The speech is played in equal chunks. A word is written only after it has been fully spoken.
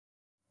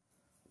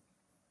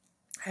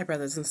Hi,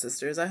 brothers and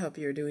sisters. I hope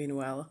you're doing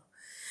well.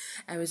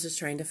 I was just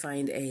trying to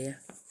find a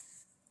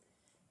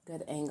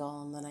good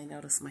angle, and then I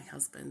noticed my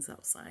husband's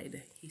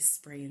outside. He's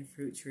spraying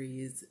fruit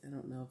trees. I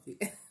don't know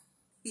if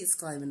he's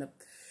climbing up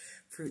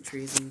fruit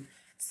trees and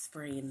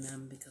spraying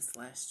them because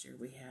last year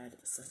we had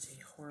such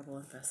a horrible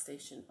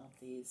infestation of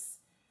these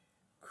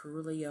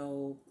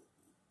plum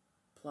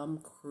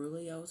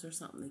crulios or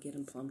something. They get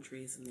in plum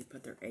trees and they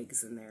put their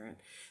eggs in there and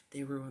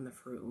they ruin the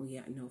fruit, and we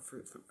got no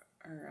fruit from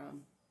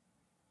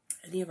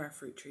any of our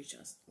fruit trees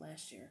just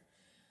last year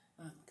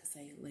because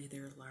they lay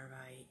their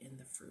larvae in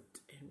the fruit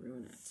and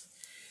ruin it.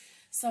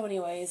 So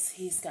anyways,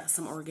 he's got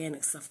some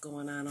organic stuff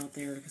going on out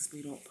there because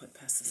we don't put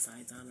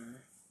pesticides on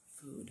our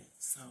food.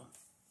 So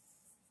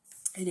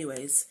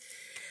anyways,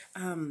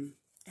 I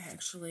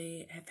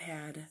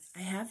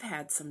have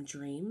had some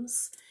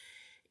dreams,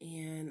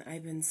 and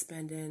I've been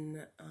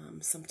spending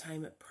some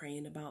time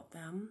praying about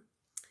them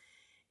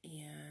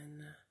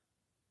and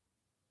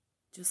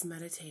just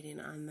meditating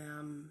on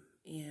them.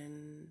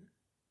 And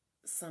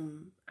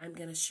some I'm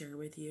going to share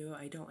with you.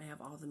 I don't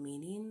have all the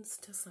meanings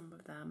to some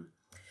of them,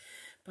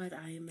 but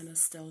I am going to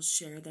still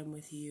share them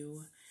with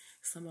you.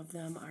 Some of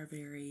them are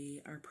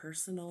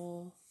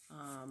personal.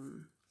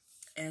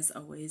 As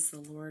always, the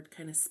Lord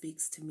kind of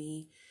speaks to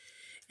me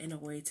in a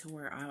way to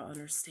where I'll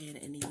understand,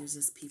 and He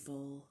uses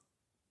people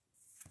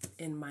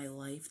in my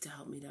life to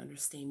help me to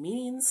understand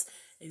meanings.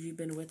 If you've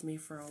been with me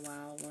for a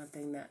while, one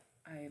thing that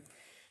I've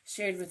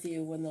shared with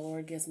you, when the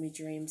Lord gives me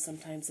dreams,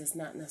 sometimes it's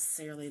not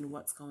necessarily in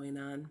what's going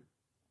on,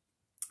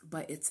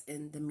 but it's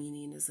in the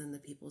meaning, is in the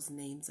people's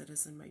names that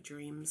is in my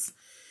dreams.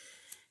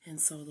 And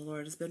so the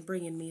Lord has been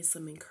bringing me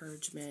some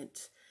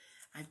encouragement.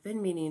 I've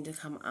been meaning to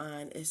come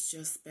on. It's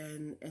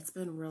been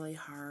really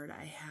hard.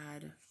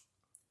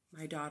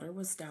 My daughter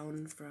was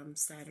down from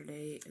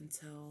Saturday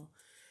until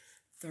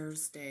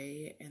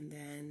Thursday, and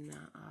then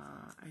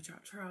I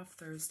dropped her off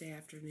Thursday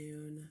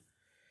afternoon.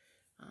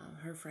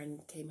 Her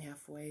friend came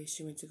halfway.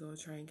 She went to go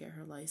try and get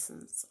her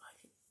license.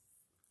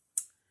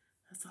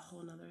 That's a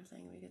whole nother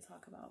thing we could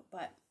talk about.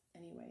 But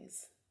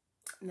anyways,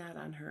 not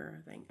on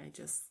her thing.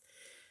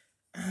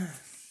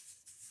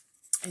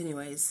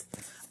 Anyways,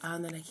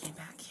 and then I came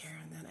back here,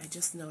 and then I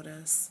just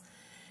noticed,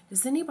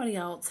 does anybody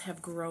else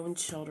have grown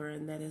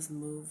children that has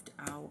moved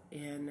out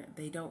and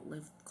they don't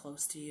live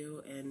close to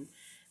you, and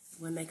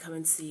when they come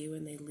and see you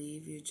and they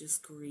leave, you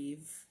just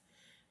grieve?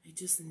 I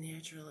just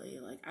naturally,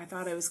 I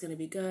thought I was going to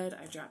be good.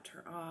 I dropped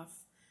her off,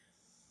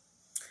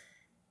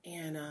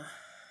 and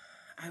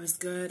I was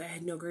good. I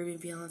had no grieving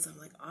feelings. I'm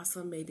like,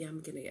 awesome, maybe I'm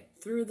going to get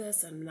through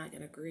this. I'm not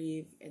going to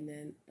grieve. And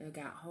then I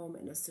got home,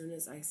 and as soon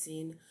as I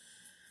seen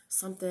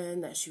something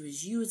that she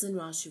was using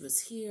while she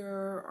was here,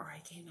 or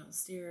I came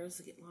downstairs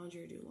to get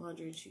laundry, do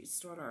laundry, and she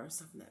stored all her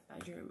stuff in that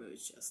bedroom, it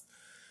was just,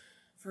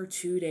 for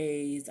 2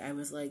 days, I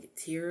was like,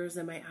 tears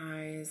in my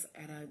eyes.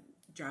 At a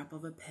drop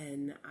of a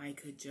pen, I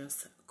could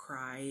just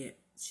cry.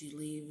 She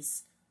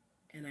leaves,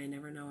 and I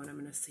never know when I'm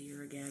going to see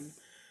her again.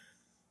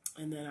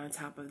 And then on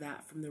top of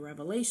that, from the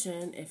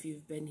revelation, if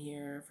you've been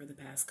here for the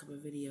past couple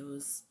of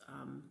videos,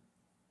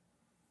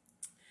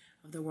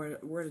 of the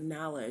word of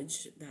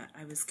knowledge that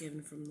I was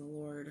given from the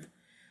Lord,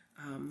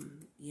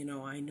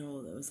 I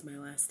know that was my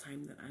last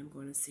time that I'm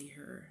going to see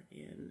her,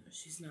 and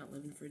she's not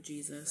living for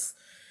Jesus.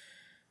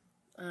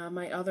 The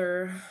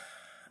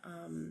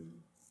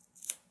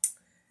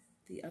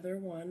other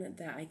one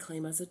that I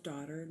claim as a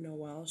daughter,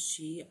 Noelle,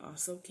 she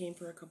also came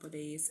for a couple of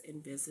days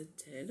and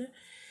visited.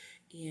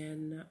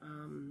 And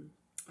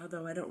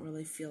although I don't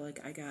really feel like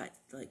I got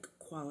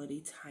quality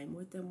time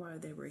with them while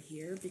they were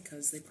here,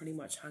 because they pretty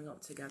much hung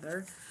out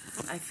together,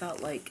 I felt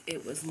like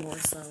it was more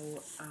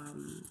so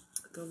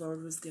the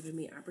Lord was giving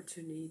me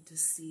opportunity to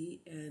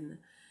see in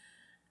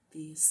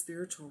the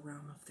spiritual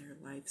realm of their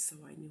life,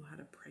 so I knew how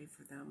to pray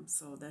for them.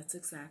 So that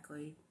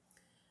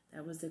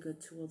was a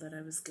good tool that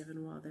I was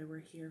given while they were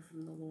here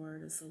from the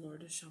Lord, is the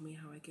Lord to show me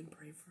how I can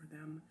pray for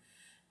them,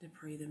 to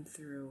pray them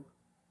through.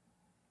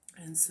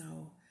 And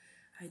so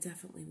I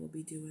definitely will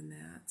be doing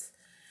that.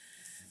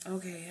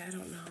 Okay, I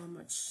don't know how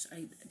much,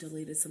 I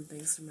deleted some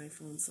things from my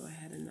phone, so I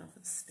had enough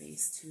of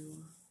space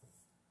to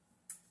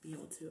be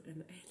able to,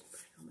 and I had to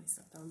bring all my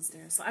stuff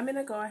downstairs. So I'm going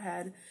to go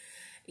ahead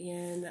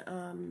and,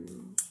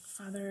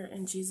 Father,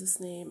 in Jesus'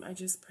 name, I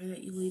just pray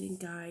that you lead and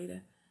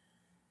guide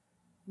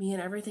me in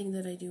everything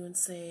that I do and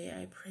say.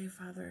 I pray,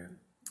 Father,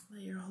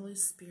 that your Holy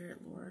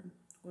Spirit, Lord,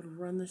 would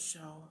run the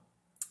show,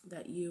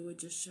 that you would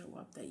just show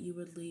up, that you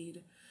would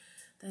lead,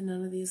 that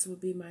none of these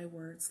would be my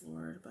words,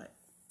 Lord, but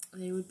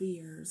they would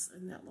be yours,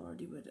 and that, Lord,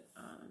 you would,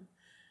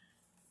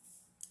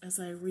 as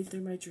I read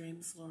through my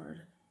dreams,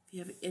 Lord, if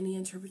you have any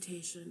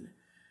interpretation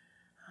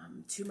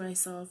to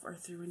myself or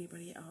through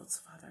anybody else,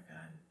 Father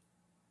God,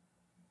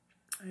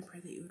 I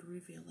pray that you would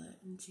reveal it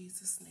in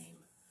Jesus'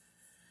 name.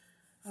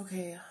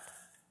 Okay,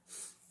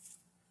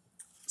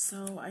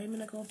 so I'm going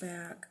to go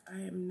back.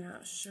 I am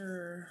not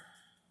sure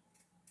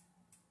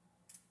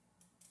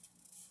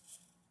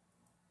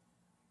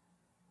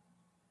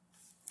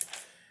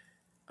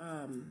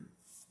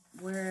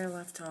where I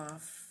left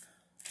off.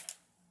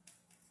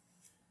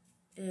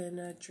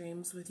 in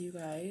dreams with you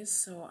guys.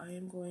 So I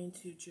am going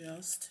to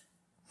just,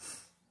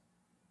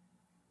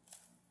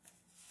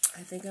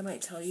 I think I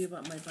might tell you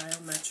about my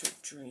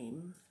biometric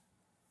dream.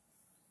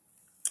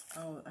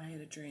 Oh, I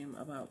had a dream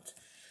about,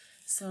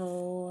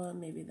 so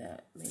maybe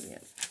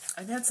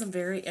I've had some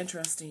very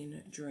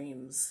interesting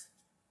dreams.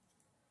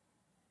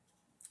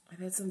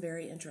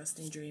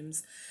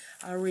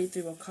 I'll read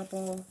through a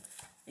couple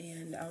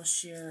and I'll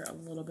share a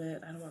little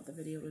bit. I don't want the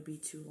video to be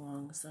too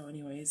long. So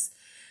anyways,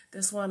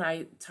 this one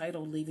I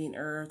titled Leaving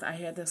Earth. I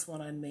had this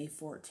one on May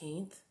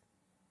 14th.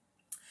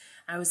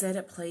 I was at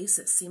a place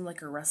that seemed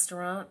like a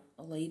restaurant.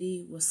 A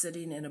lady was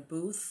sitting in a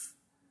booth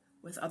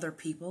with other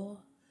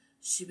people.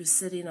 She was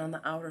sitting on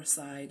the outer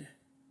side.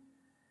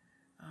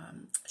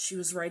 She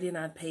was writing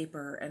on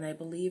paper, and I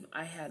believe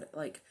I had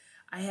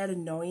a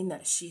knowing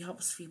that she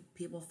helps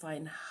people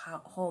find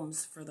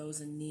homes for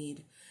those in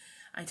need.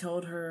 I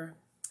told her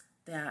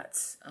that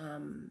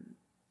in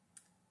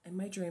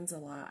my dreams a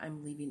lot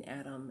I'm leaving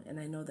Adam, and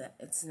I know that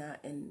it's not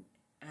in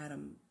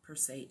Adam per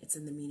se, it's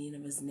in the meaning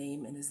of his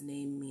name, and his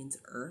name means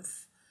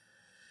earth.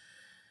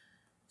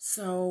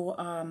 So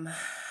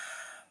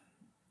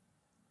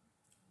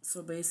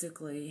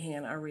basically, hang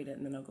on, I'll read it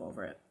and then I'll go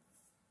over it.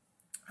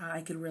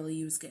 I could really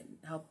use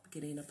help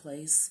getting a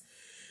place.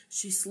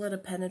 She slid a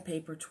pen and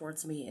paper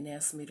towards me and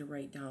asked me to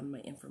write down my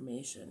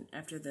information.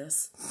 After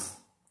this,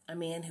 a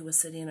man who was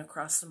sitting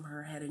across from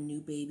her had a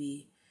new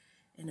baby,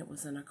 and it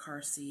was in a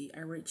car seat. I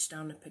reached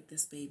down to pick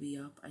this baby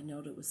up. I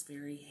noted it was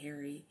very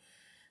hairy.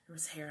 There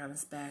was hair on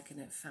his back, and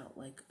it felt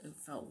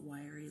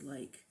wiry,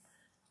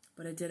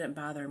 but it didn't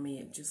bother me.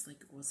 It just it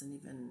wasn't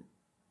even.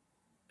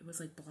 It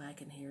was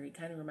black and hairy. It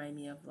kind of reminded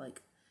me of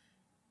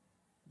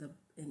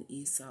in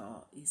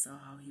Esau,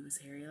 how he was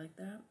hairy like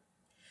that.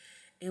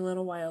 A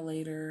little while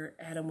later,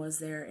 Adam was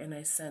there, and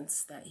I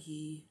sensed that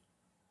he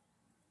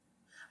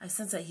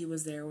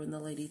was there when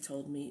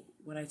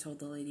I told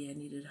the lady I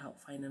needed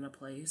help finding a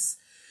place.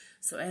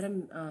 So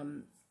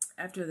Adam,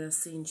 after the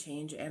scene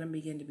change, Adam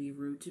began to be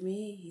rude to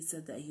me. He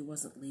said that he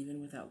wasn't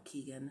leaving without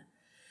Keegan,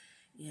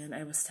 and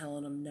I was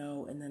telling him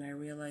no, and then I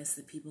realized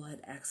that people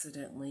had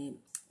accidentally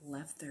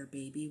left their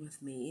baby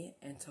with me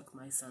and took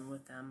my son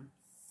with them.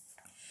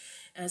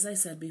 As I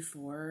said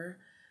before,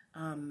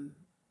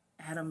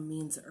 Adam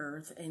means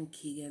earth and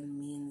Keegan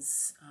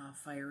means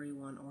fiery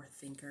one or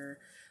thinker.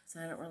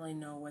 So I don't really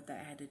know what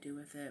that had to do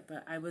with it.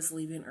 But I was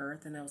leaving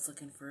earth and I was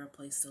looking for a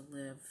place to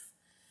live.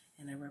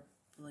 And I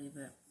believe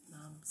that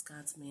it's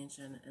God's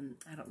mansion. And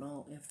I don't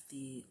know if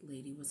the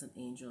lady was an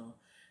angel.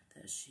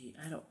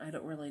 I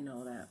don't really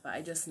know that. But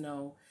I just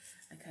know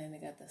I kind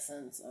of got the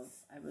sense of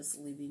I was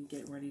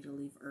getting ready to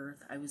leave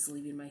earth. I was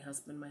leaving my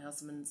husband. My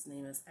husband's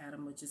name is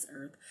Adam, which is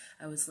earth.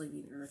 I was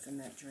leaving earth in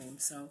that dream.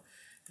 So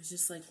it's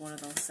just one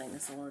of those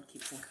things the Lord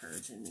keeps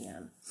encouraging me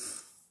on.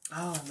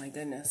 Oh my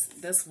goodness,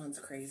 this one's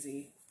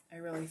crazy. I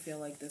really feel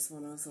like this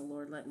one was the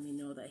Lord letting me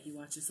know that he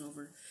watches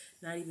over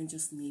not even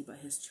just me, but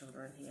his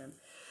children.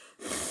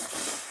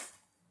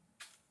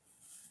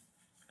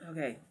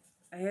 Okay,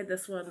 I had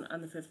this one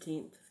on the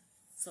 15th.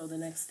 So the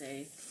next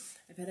day,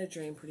 I've had a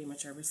dream pretty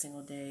much every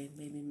single day,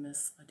 maybe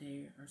miss a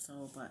day or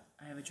so, but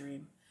I have a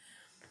dream.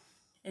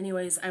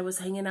 Anyways, I was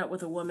hanging out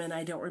with a woman.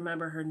 I don't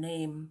remember her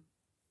name.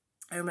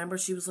 I remember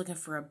she was looking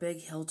for a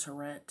big hill to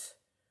rent,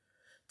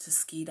 to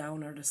ski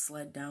down or to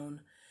sled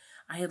down.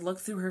 I had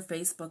looked through her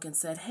Facebook and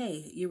said,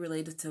 hey, you're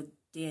related to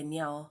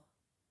Danielle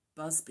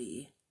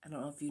Busby. I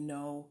don't know if you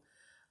know,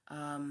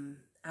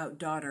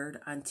 Outdaughtered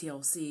on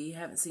TLC.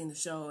 Haven't seen the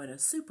show in a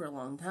super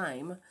long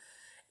time,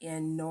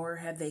 and nor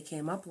have they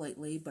came up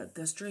lately, but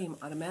this dream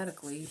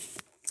automatically,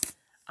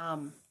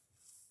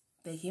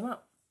 they came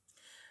up.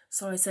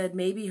 So I said,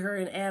 maybe her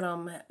and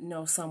Adam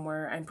know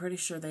somewhere. I'm pretty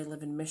sure they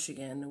live in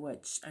Michigan,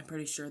 which I'm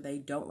pretty sure they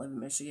don't live in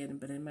Michigan,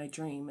 but in my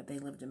dream, they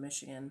lived in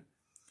Michigan.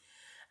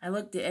 I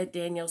looked at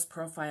Danielle's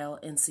profile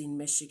and seen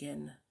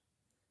Michigan,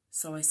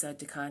 so I said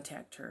to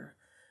contact her.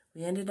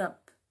 We ended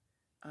up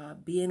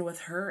being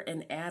with her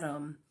and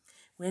Adam.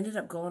 We ended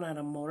up going on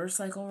a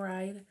motorcycle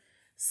ride.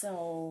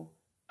 So,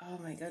 oh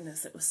my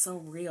goodness, it was so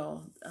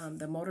real.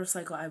 The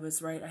motorcycle, I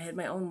had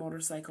my own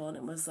motorcycle, and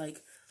it was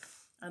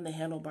on the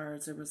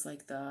handlebars, there was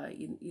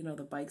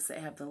the bikes that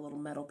have the little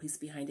metal piece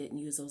behind it,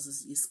 and use those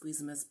as you squeeze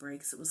them as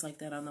brakes. It was like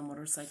that on the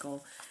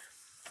motorcycle.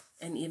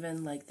 And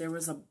even there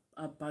was a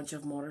bunch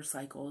of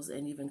motorcycles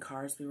and even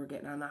cars. We were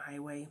getting on the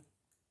highway,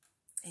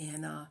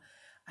 and I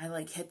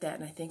hit that,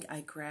 and I think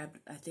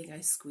I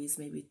squeezed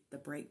maybe the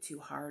brake too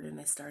hard, and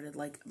I started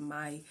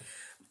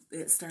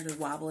it started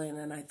wobbling,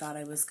 and I thought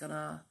I was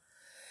gonna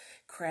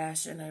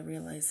crash, and I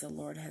realized the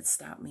Lord had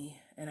stopped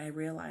me, and I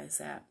realized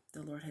that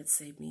the Lord had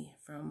saved me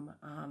from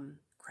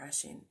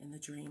crashing in the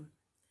dream.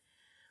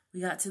 We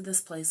got to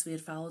this place we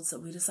had followed, so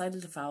we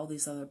decided to follow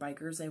these other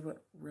bikers. They would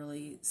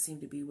really seem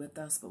to be with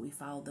us, but we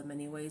followed them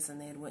anyways, and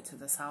they had went to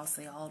this house.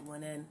 They all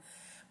went in.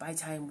 By the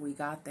time we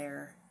got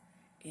there,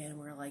 and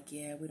we're like,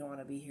 yeah, we don't want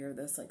to be here.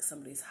 This is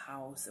somebody's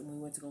house, and we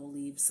went to go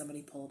leave.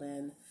 Somebody pulled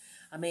in.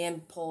 A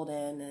man pulled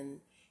in, and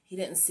he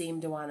didn't seem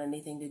to want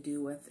anything to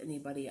do with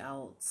anybody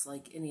else,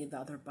 any of the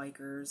other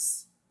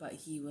bikers. but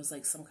he was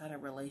like some kind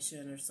of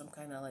relation or some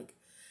kind of like,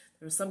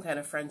 there was some kind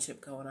of friendship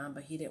going on,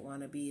 but he didn't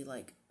want to be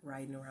like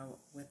riding around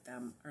with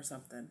them or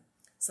something.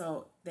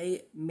 So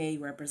they may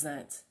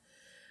represent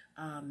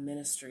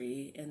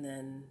ministry, and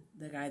then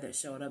the guy that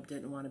showed up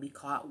didn't want to be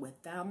caught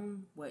with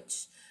them,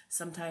 which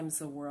sometimes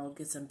the world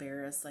gets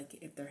embarrassed, like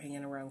if they're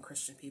hanging around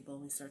Christian people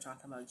and we start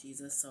talking about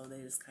Jesus, so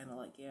they just kind of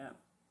like, yeah,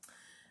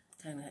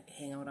 kind of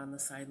hang out on the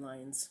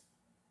sidelines.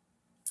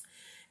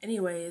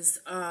 Anyways,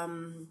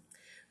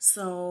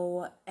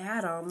 so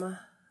Adam,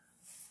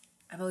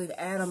 I believe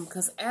Adam,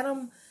 because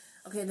Adam,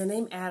 okay, the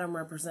name Adam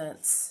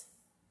represents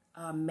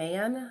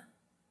man,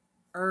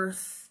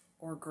 earth,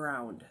 or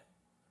ground.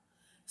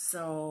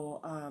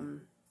 So,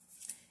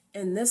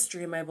 in this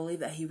dream, I believe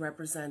that he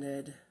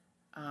represented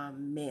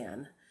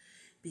man,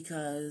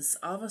 because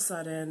all of a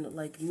sudden,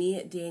 like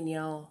me,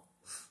 Danielle,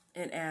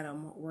 and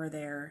Adam were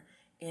there,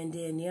 and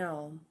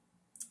Danielle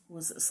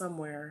was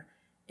somewhere,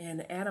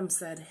 and Adam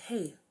said,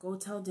 hey, go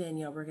tell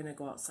Danielle we're going to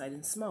go outside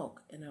and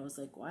smoke. And I was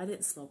like, well, I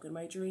didn't smoke in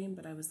my dream,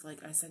 but I was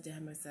like, I said to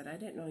him, I said, I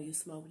didn't know you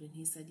smoked, and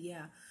he said,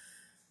 yeah.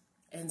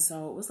 And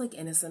so it was like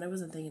innocent. I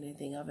wasn't thinking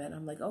anything of it.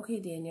 I'm like, okay,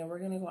 Daniel, we're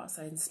going to go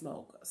outside and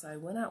smoke. So I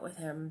went out with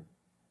him,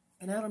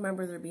 and I don't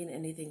remember there being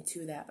anything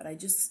to that, but I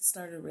just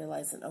started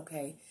realizing,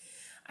 okay,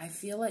 I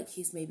feel like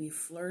he's maybe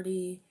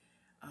flirty.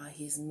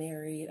 He's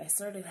married. I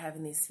started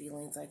having these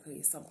feelings like,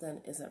 okay,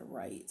 something isn't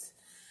right.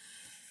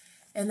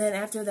 And then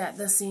after that,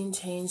 the scene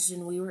changed,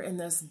 and we were in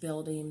this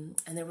building,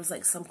 and there was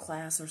like some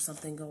class or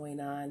something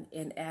going on,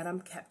 and Adam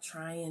kept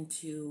trying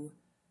to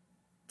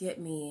get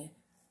me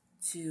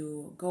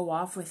to go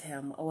off with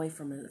him away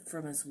from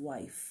his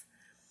wife.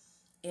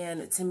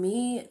 And to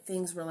me,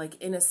 things were like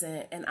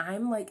innocent, and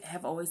I'm like,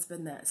 have always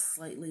been that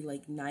slightly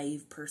like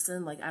naive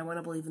person. Like, I want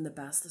to believe in the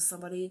best of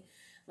somebody.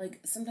 Like,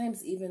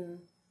 sometimes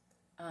even,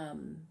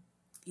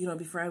 you know,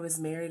 before I was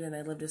married and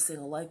I lived a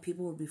single life,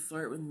 people would be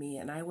flirting with me,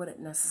 and I wouldn't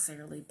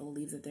necessarily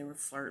believe that they were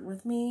flirting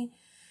with me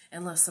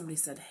unless somebody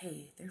said,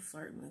 hey, they're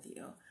flirting with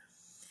you.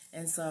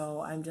 And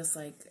so I'm just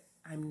like,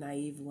 I'm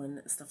naive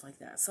when stuff like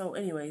that. So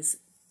anyways,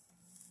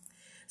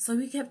 so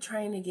he kept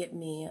trying to get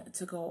me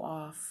to go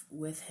off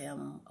with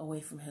him away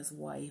from his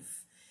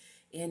wife.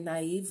 And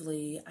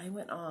naively, I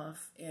went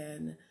off,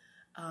 and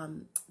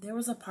there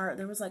was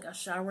like a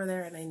shower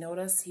there, and I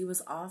noticed he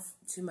was off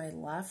to my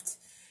left,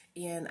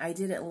 and I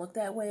didn't look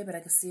that way, but I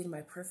could see in my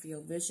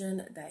peripheral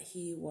vision that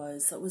he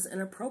was, so it was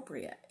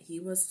inappropriate. He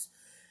was,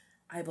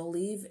 I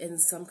believe, in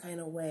some kind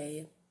of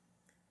way,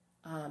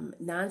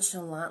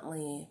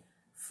 nonchalantly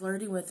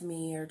flirting with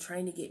me or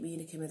trying to get me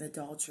to commit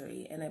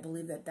adultery. And I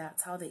believe that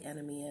that's how the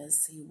enemy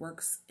is. He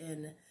works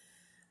in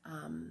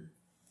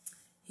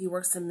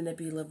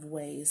manipulative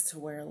ways to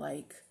where,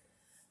 like,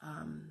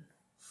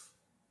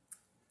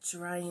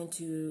 trying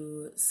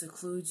to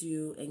seclude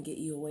you and get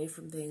you away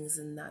from things,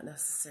 and not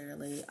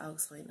necessarily, I'll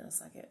explain in a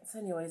second. So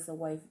anyways, the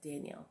wife,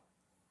 Danielle,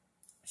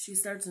 she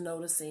starts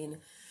noticing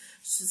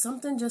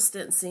something just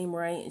didn't seem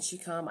right,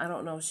 and I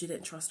don't know if she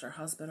didn't trust her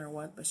husband or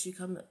what, but she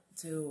come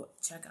to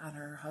check on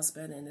her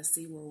husband and to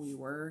see where we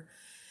were.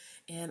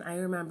 And I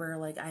remember,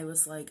 like, I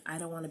was like, I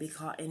don't want to be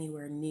caught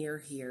anywhere near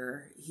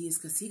here.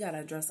 Because he got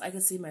undressed. I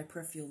could see my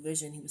peripheral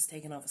vision. He was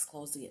taking off his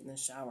clothes to get in the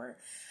shower.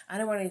 I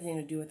didn't want anything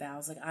to do with that. I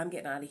was like, I'm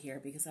getting out of here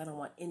because I don't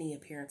want any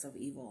appearance of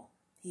evil.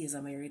 He is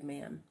a married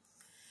man.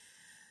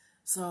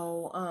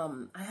 So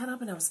I got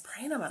up and I was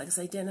praying about it because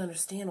I didn't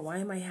understand, why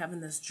am I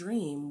having this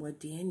dream with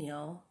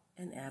Danielle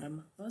and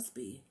Adam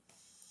Busby?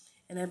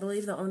 And I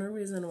believe the only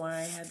reason why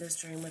I had this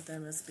dream with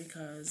them is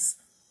because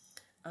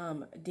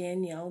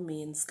Danielle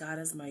means God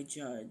is my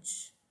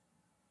judge,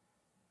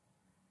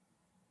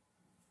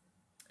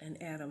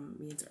 and Adam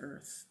means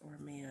earth or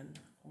man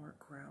or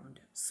ground.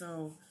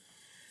 So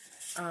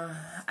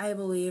I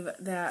believe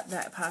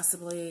that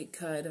possibly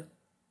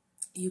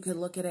you could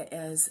look at it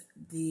as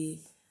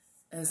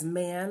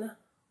man,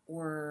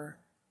 or,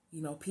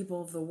 you know,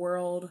 people of the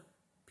world,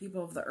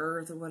 people of the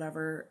earth, or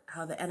whatever,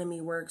 how the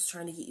enemy works,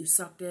 trying to get you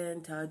sucked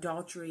into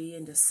adultery,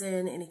 into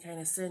sin, any kind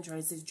of sin,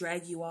 tries to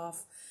drag you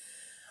off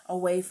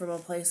away from a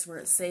place where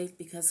it's safe,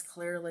 because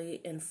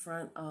clearly in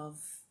front of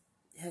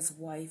his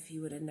wife, he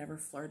would have never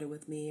flirted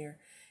with me, or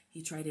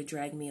he tried to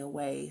drag me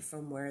away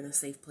from where the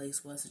safe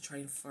place was to try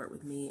and flirt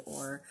with me,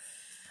 or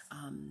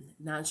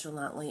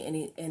nonchalantly,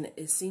 and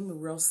it seemed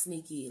real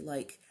sneaky.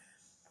 Like,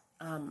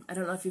 I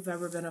don't know if you've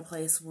ever been a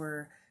place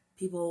where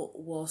people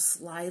will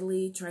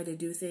slyly try to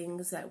do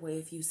things that way.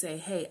 If you say,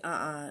 hey,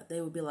 they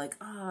would be like,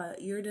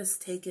 you're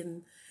just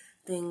taking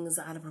things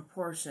out of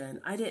proportion.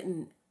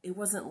 It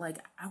wasn't like,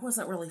 I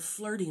wasn't really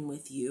flirting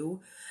with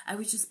you. I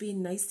was just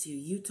being nice to you.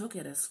 You took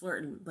it as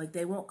flirting. Like,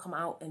 they won't come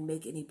out and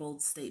make any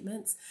bold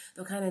statements.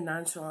 They'll kind of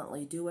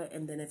nonchalantly do it.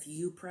 And then if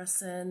you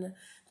press in,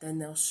 then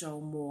they'll show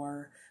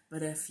more.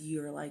 But if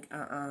you're like,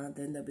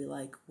 then they'll be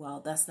like, well,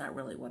 that's not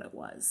really what it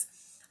was.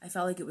 I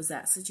felt like it was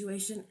that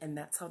situation, and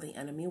that's how the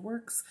enemy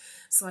works.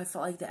 So I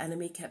felt like the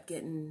enemy kept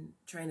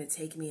trying to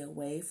take me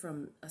away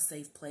from a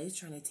safe place,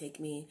 trying to take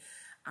me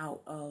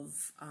out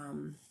of,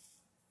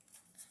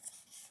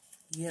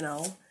 you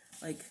know,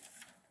 like,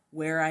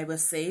 where I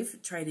was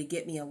safe, try to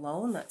get me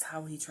alone. That's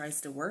how he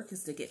tries to work,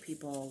 is to get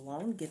people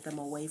alone, get them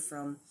away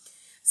from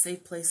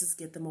safe places,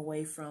 get them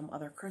away from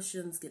other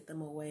Christians, get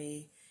them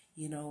away,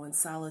 in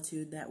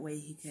solitude. That way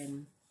he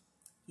can,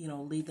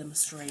 lead them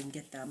astray and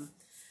get them.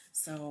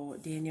 So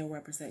Daniel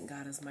representing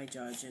God as my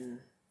judge, and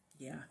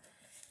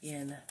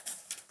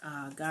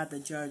God the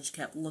judge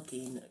came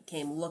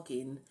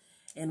looking,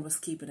 and was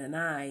keeping an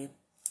eye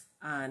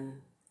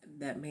on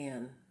that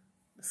man.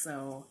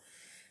 So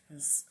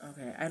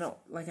okay,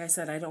 like I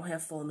said, I don't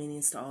have full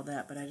meanings to all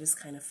that, but I just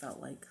kind of felt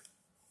like,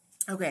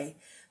 okay,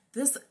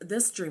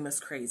 this dream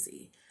is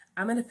crazy.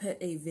 I'm going to put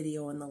a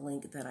video in the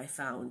link that I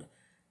found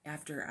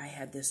after I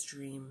had this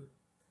dream.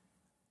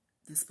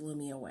 This blew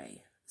me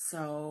away.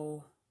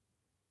 So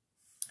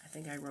I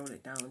think I wrote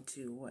it down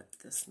to what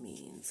this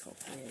means.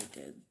 Hopefully I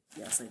did.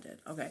 Yes, I did.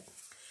 Okay.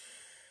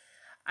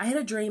 I had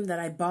a dream that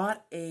I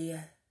bought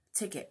a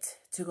ticket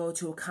to go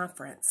to a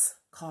conference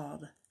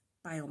called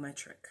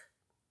Biometric.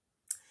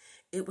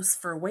 It was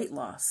for weight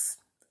loss.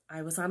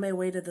 I was on my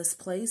way to this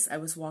place. I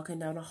was walking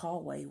down a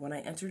hallway. When I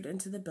entered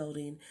into the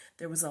building,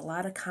 there was a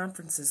lot of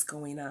conferences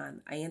going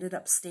on. I ended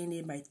up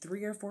standing by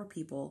 3 or 4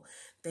 people.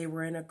 They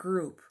were in a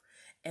group,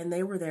 and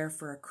they were there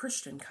for a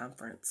Christian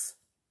conference.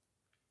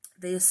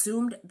 They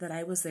assumed that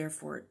I was there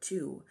for it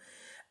too.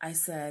 I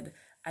said,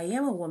 I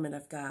am a woman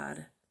of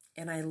God,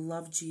 and I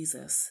love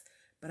Jesus,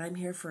 but I'm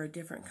here for a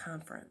different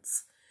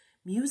conference.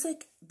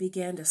 Worship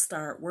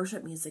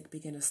music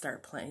began to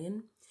start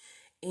playing.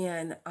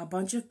 And a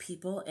bunch of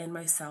people and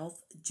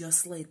myself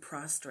just laid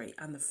prostrate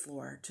on the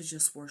floor to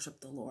just worship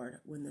the Lord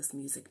when this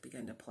music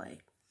began to play.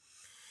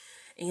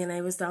 And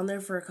I was down there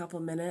for a couple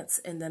minutes,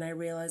 and then I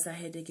realized I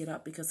had to get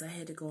up because I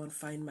had to go and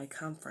find my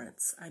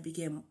conference. I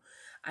began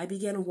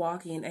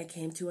walking. I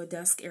came to a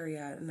desk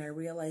area, and I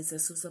realized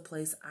this was a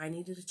place I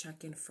needed to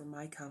check in for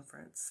my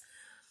conference.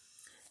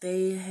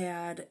 They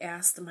had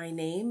asked my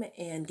name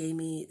and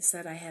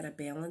said I had a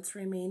balance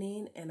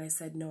remaining, and I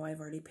said, no, I've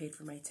already paid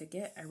for my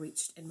ticket. I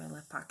reached in my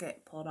left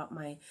pocket, pulled out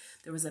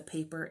there was a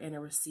paper and a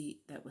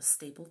receipt that was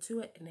stapled to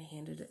it, and I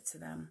handed it to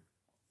them.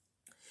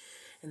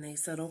 And they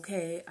said,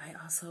 okay.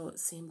 It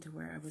seemed to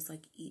where I was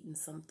like eating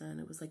something.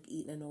 It was like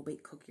eating a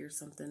no-bake cookie or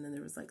something, and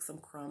there was like some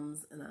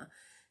crumbs and a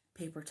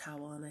paper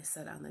towel, and I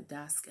sat on the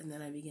desk, and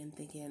then I began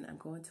thinking, I'm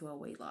going to a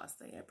weight loss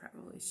thing. I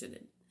probably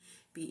shouldn't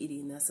be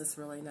eating this. It's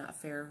really not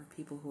fair for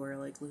people who are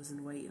like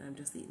losing weight, and I'm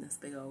just eating this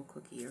big old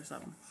cookie or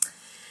something.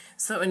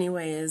 So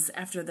anyways,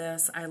 after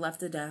this, I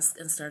left the desk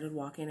and started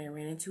walking. I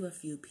ran into a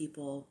few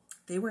people.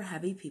 They were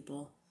heavy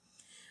people,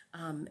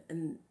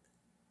 and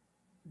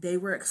they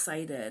were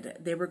excited.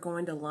 They were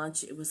going to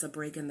lunch. It was a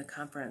break in the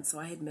conference, so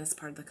I had missed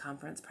part of the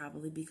conference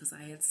probably because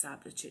I had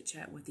stopped to chit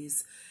chat with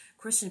these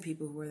Christian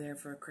people who were there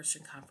for a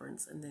Christian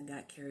conference, and then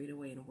got carried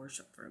away and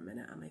worshiped for a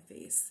minute on my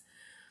face.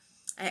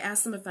 I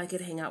asked them if I could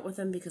hang out with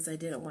them because I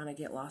didn't want to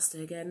get lost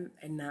again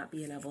and not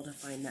being able to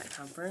find that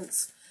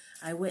conference.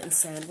 I went and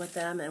sat with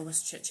them and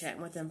was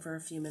chit-chatting with them for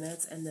a few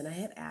minutes, and then I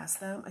had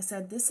asked them, I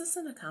said, this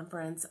isn't a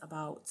conference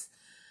about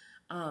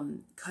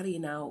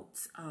cutting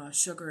out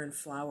sugar and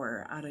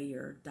flour out of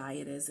your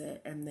diet, is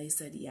it? And they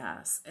said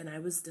yes, and I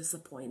was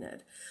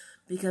disappointed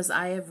because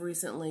I have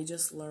recently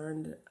just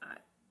learned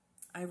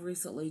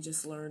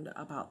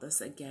about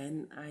this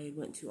again. I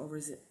went to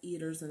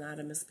Overeaters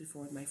Anonymous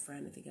before with my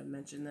friend. I think I've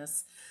mentioned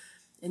this,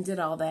 and did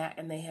all that,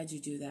 and they had you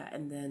do that.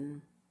 And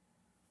then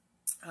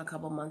a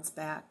few months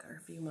back,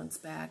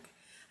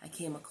 I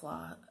came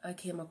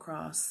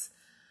across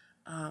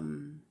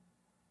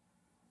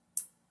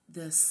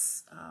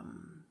this.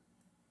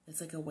 It's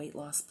like a weight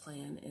loss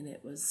plan, and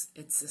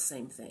it's the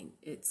same thing.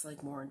 It's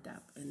like more in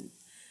depth,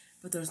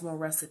 but there's more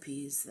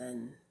recipes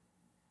than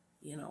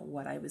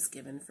what I was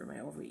given for my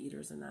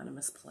Overeaters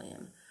Anonymous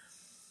plan.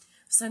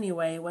 So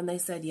anyway, when they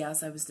said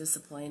yes, I was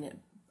disappointed.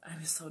 I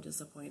was so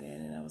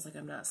disappointed, and I was like,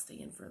 I'm not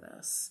staying for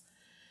this.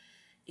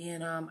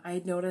 And I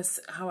had noticed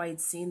how I'd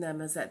seen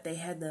them is that they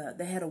had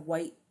a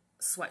white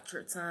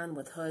sweatshirts on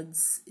with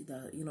hoods,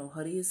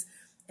 hoodies,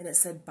 and it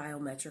said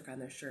Biometric on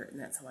their shirt, and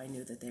that's how I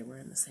knew that they were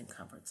in the same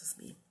conference as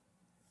me.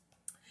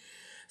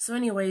 So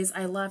anyways,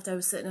 I left. I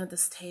was sitting at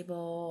this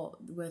table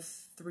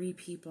with 3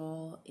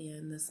 people,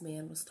 and this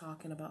man was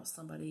talking about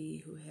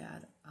somebody who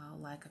had a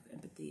lack of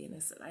empathy. And I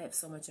said, I have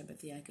so much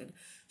empathy, I could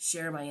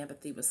share my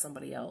empathy with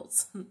somebody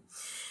else.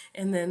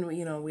 And then,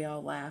 we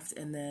all laughed.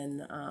 And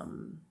then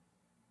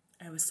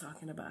I was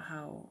talking about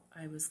how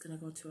I was going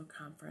to go to a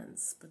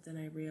conference, but then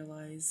I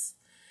realized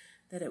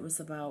that it was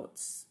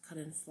about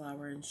cutting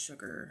flour and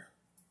sugar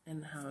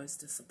and how I was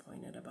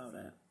disappointed about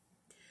it.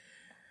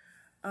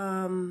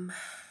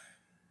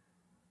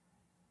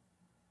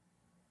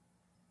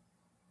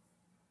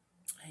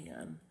 Hang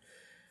on.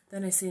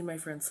 Then I seen my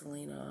friend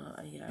Selena.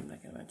 I'm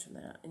not going to mention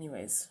that.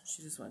 Anyways,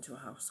 she just went to a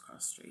house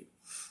across the street.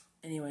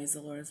 Anyways, the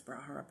Lord has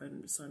brought her up,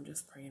 and so I'm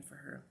just praying for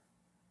her.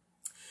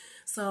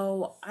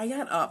 So I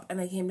got up,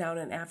 and I came down,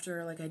 and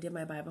after, I did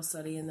my Bible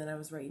study, and then I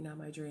was writing down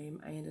my dream,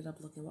 I ended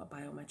up looking what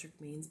biometric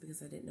means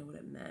because I didn't know what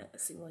it meant.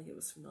 It seemed like it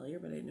was familiar,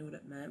 but I didn't know what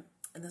it meant.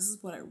 And this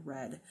is what I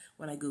read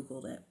when I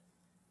Googled it.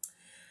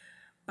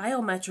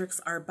 Biometrics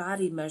are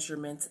body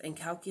measurements and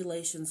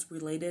calculations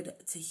related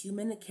to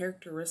human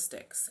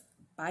characteristics.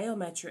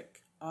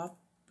 Biometric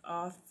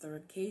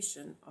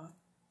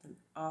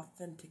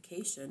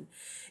authentication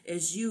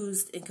is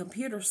used in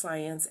computer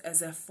science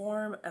as a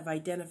form of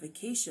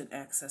identification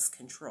access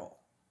control.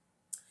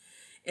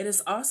 It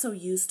is also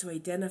used to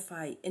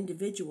identify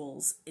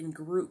individuals in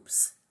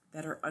groups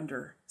that are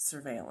under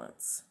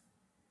surveillance.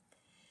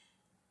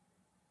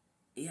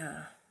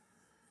 Yeah.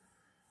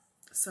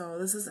 So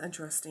this is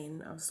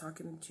interesting. I was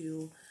talking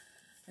to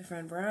my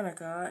friend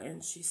Veronica,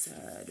 and she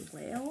said,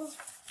 well,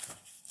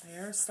 they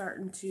are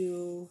starting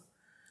to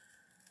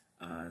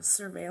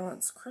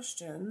surveillance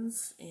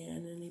Christians,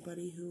 and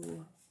anybody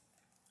who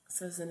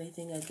says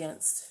anything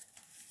against,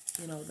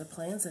 the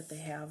plans that they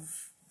have,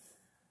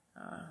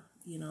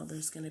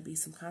 there's going to be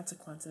some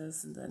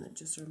consequences. And then it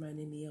just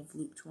reminded me of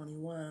Luke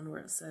 21, where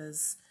it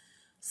says,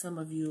 some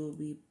of you will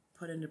be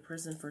put into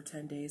prison for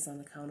 10 days on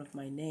account of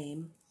my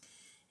name.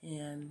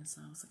 And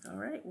so I was like, all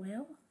right,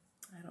 well,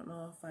 I don't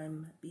know if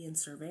I'm being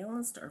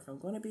surveillanced or if I'm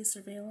going to be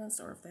surveillanced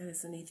or if that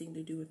has anything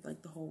to do with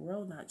like the whole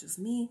world, not just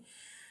me.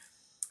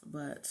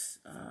 But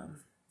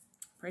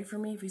pray for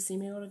me if you see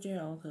me go to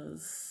jail,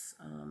 because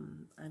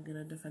I'm going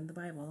to defend the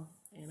Bible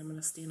and I'm going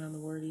to stand on the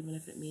word, even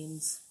if it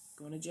means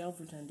going to jail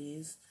for 10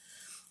 days,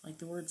 like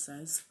the word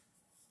says.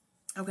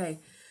 Okay,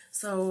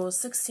 so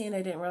 16,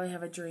 I didn't really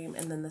have a dream,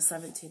 and then the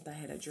 17th, I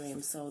had a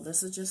dream. So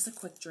this is just a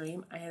quick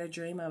dream. I had a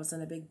dream I was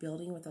in a big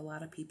building with a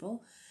lot of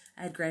people.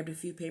 I had grabbed a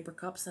few paper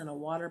cups and a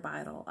water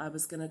bottle. I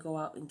was going to go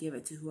out and give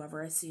it to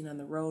whoever I seen on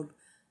the road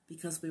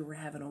because we were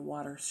having a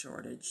water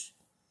shortage.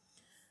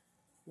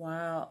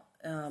 While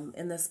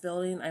in this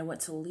building, I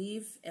went to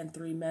leave, and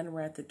 3 men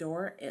were at the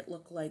door. It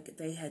looked like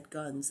they had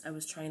guns. I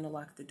was trying to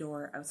lock the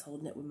door. I was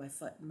holding it with my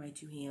foot and my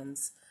 2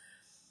 hands.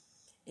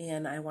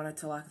 And I wanted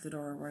to lock the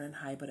door and run and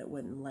hide, but it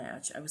wouldn't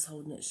latch. I was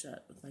holding it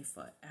shut with my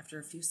foot. After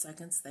a few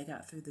seconds, they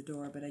got through the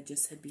door, but I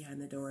just hid behind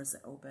the door as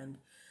it opened.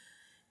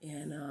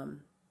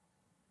 And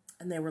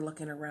they were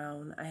looking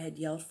around. I had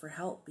yelled for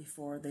help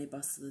before they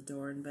busted the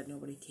door, but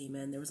nobody came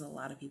in. There was a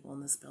lot of people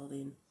in this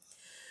building.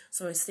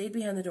 So I stayed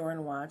behind the door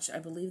and watched. I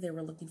believe they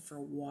were looking for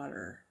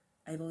water.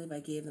 I believe I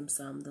gave them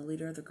some. The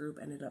leader of the group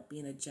ended up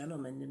being a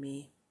gentleman to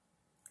me.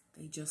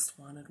 They just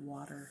wanted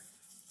water.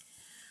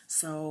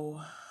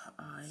 So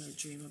I had a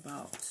dream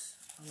about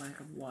a lack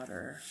of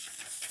water.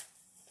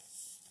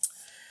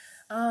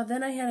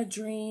 Then I had a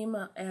dream,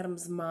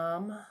 Adam's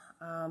mom.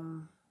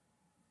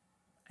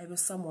 I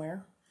was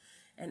somewhere,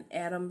 and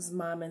Adam's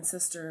mom and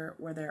sister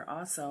were there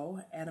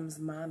also. Adam's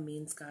mom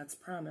means God's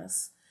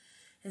promise.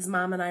 His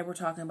mom and I were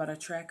talking about a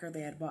tracker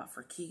they had bought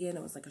for Keegan.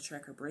 It was like a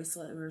tracker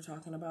bracelet we were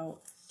talking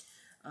about.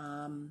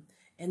 And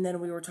then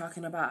we were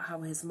talking about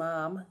how his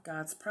mom,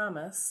 God's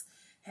promise,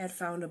 had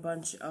found a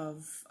bunch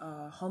of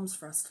homes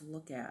for us to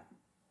look at.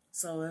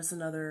 So there's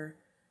another,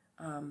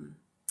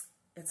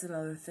 it's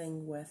another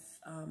thing with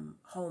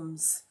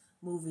homes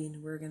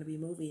moving. We're going to be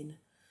moving.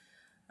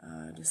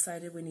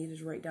 Decided we needed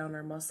to write down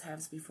our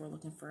must-haves before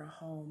looking for a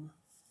home.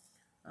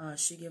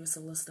 She gave us a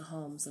list of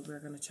homes and we were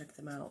going to check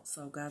them out.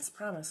 So God's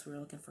promise, we were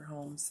looking for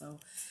homes. So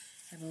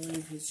I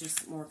believe he's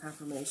just more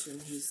confirmation.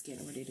 He's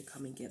getting ready to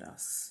come and get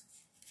us.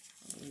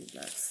 I believe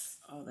that's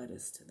all that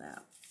is to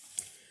that.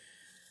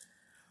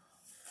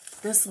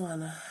 This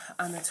one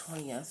on the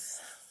 20th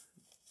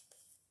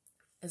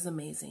is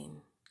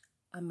amazing.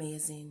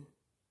 Amazing.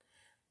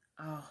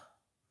 Oh,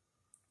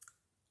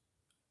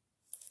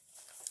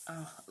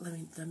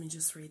 let me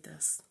just read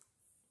this.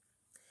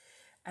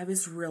 I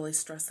was really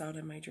stressed out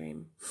in my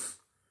dream.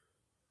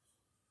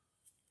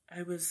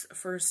 I was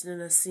first in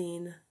a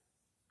scene.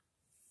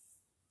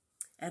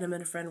 Adam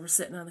and a friend were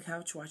sitting on the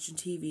couch watching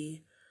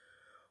TV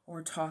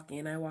or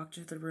talking. I walked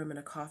into the room and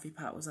a coffee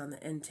pot was on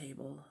the end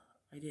table.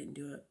 I didn't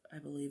do it. I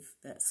believe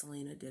that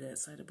Selena did it,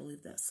 so I had to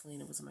believe that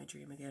Selena was in my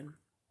dream again.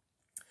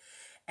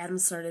 Adam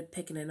started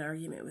picking an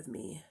argument with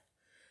me.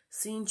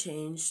 Scene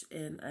changed,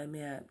 and I'm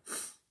at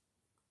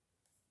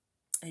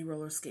a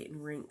roller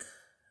skating rink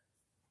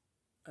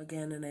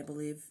again, and I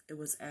believe it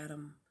was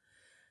Adam,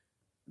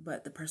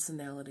 but the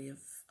personality of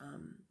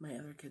my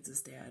other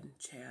kids' dad,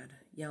 Chad,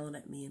 yelling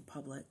at me in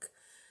public.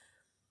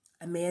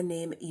 A man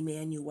named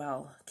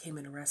Emmanuel came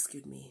and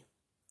rescued me.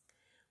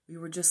 We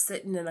were just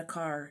sitting in a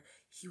car.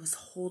 He was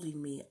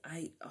holding me.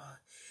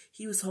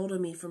 He was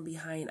holding me from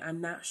behind.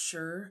 I'm not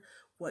sure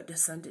what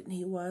descendant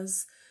he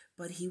was,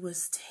 but he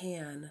was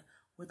tan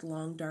with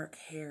long dark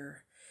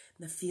hair.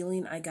 The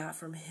feeling I got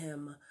from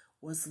him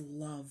was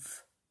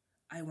love.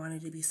 I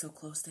wanted to be so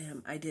close to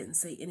him. I didn't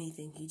say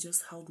anything. He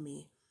just held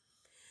me.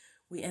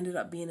 We ended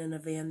up being in a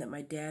van that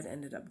my dad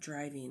ended up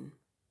driving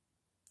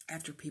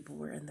after people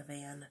were in the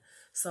van.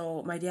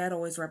 So my dad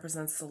always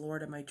represents the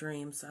Lord in my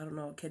dreams. I don't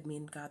know, it could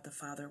mean God the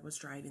Father was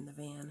driving the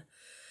van.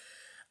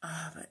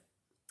 But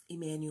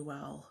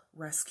Emmanuel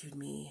rescued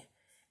me,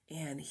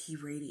 and he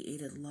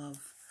radiated love.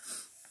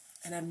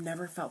 And I've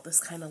never felt this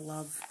kind of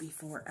love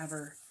before,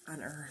 ever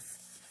on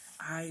earth.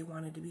 I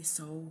wanted to be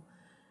so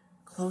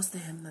close to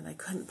him that I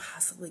couldn't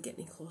possibly get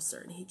any closer.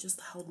 And he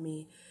just held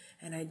me,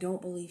 And I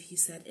don't believe he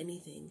said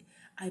anything.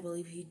 I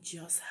believe he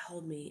just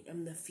held me,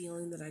 and the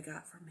feeling that I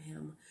got from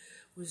him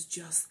was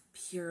just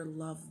pure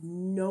love.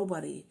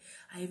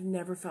 I have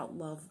never felt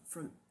love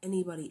from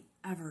anybody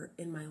ever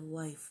in my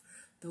life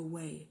the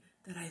way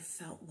that I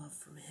felt love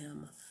from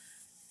him.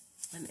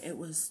 And it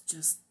was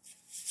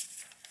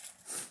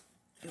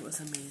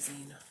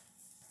amazing.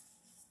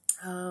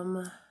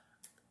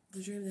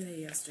 The dream that I had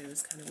yesterday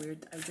was kind of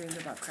weird. I dreamed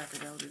about Cracker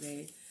Barrel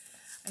today.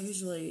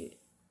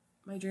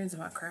 My dreams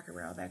about Cracker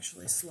Barrel have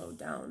actually slowed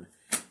down.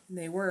 And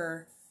they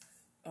were,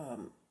 I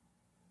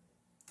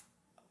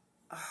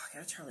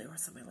got a Charlie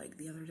horse on my leg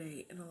the other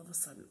day, and all of a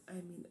sudden,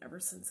 ever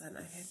since then,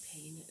 I've had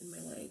pain in my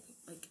leg.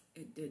 Like,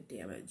 it did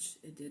damage.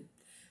 It did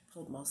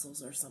pulled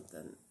muscles or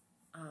something.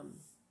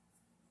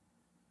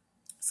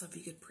 So if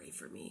you could pray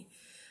for me.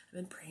 I've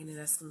been praying and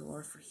asking the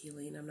Lord for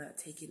healing. I'm not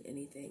taking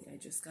anything. I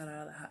just got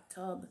out of the hot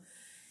tub,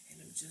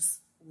 and I'm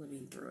just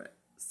living through it.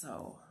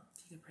 So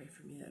if you could pray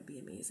for me, that'd be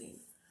amazing.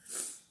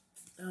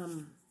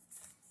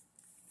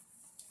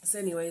 So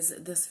anyways,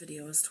 this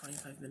video is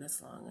 25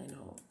 minutes long. I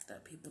know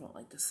that people don't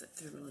like to sit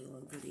through really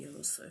long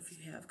videos, so if you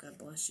have, God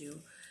bless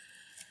you.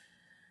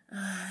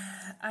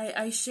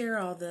 I share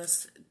all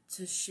this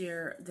to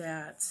share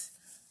that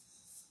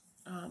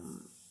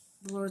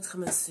the Lord's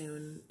coming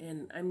soon,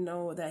 and I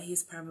know that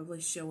he's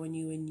probably showing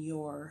you in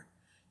your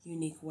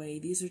unique way.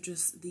 These are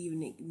just the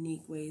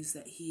unique ways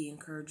that he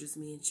encourages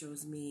me and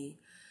shows me,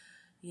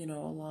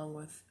 along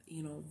with,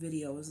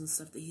 videos and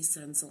stuff that he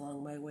sends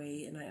along my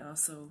way. And I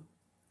also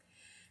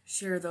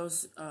share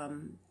those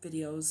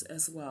videos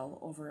as well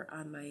over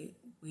on my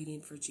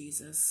Waiting for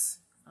Jesus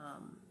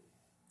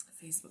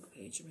Facebook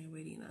page, or my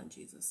Waiting on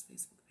Jesus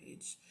Facebook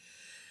page.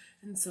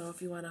 And so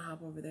if you want to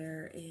hop over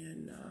there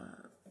and,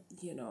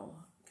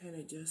 kind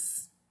of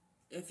just,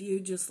 if you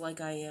just like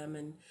I am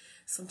and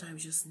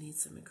sometimes just need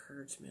some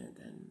encouragement,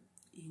 then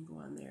you can go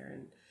on there.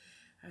 And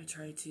I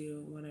try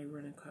to, when I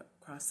run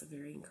across a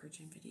very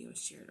encouraging video,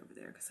 share it over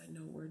there, because I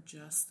know we're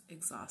just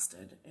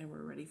exhausted and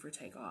we're ready for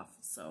takeoff.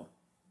 So,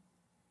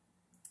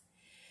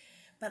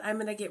 but I'm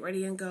going to get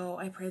ready and go.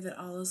 I pray that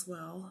all is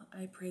well.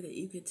 I pray that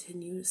you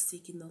continue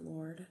seeking the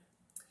Lord.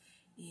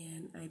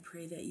 And I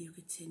pray that you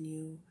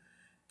continue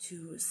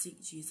to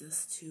seek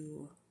Jesus,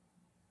 to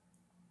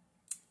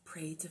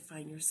pray to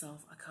find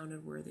yourself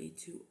accounted worthy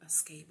to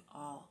escape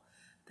all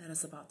that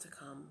is about to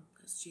come,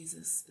 because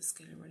Jesus is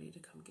getting ready to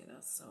come get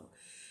us. So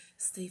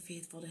stay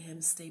faithful to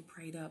him, stay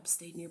prayed up,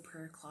 stay in your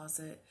prayer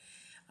closet.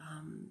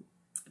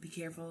 Be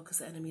careful, because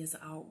the enemy is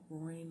out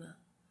roaring.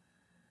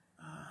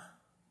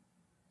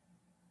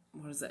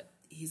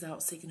 He's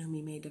out seeking whom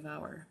he may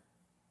devour.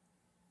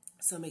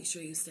 So make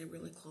sure you stay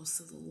really close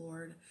to the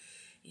Lord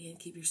and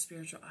keep your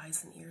spiritual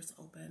eyes and ears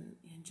open,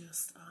 and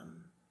just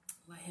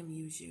let him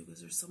use you, because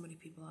there's so many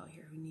people out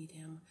here who need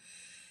him.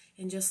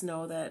 And just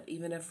know that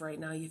even if right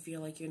now you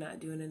feel like you're not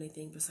doing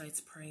anything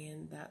besides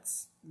praying,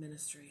 that's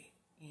ministry,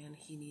 and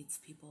he needs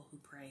people who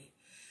pray.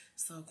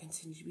 So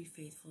continue to be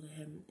faithful to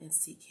him and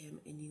seek him,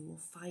 and you will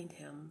find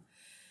him.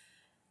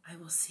 I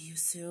will see you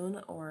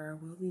soon, or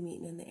we'll be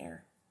meeting in the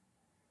air.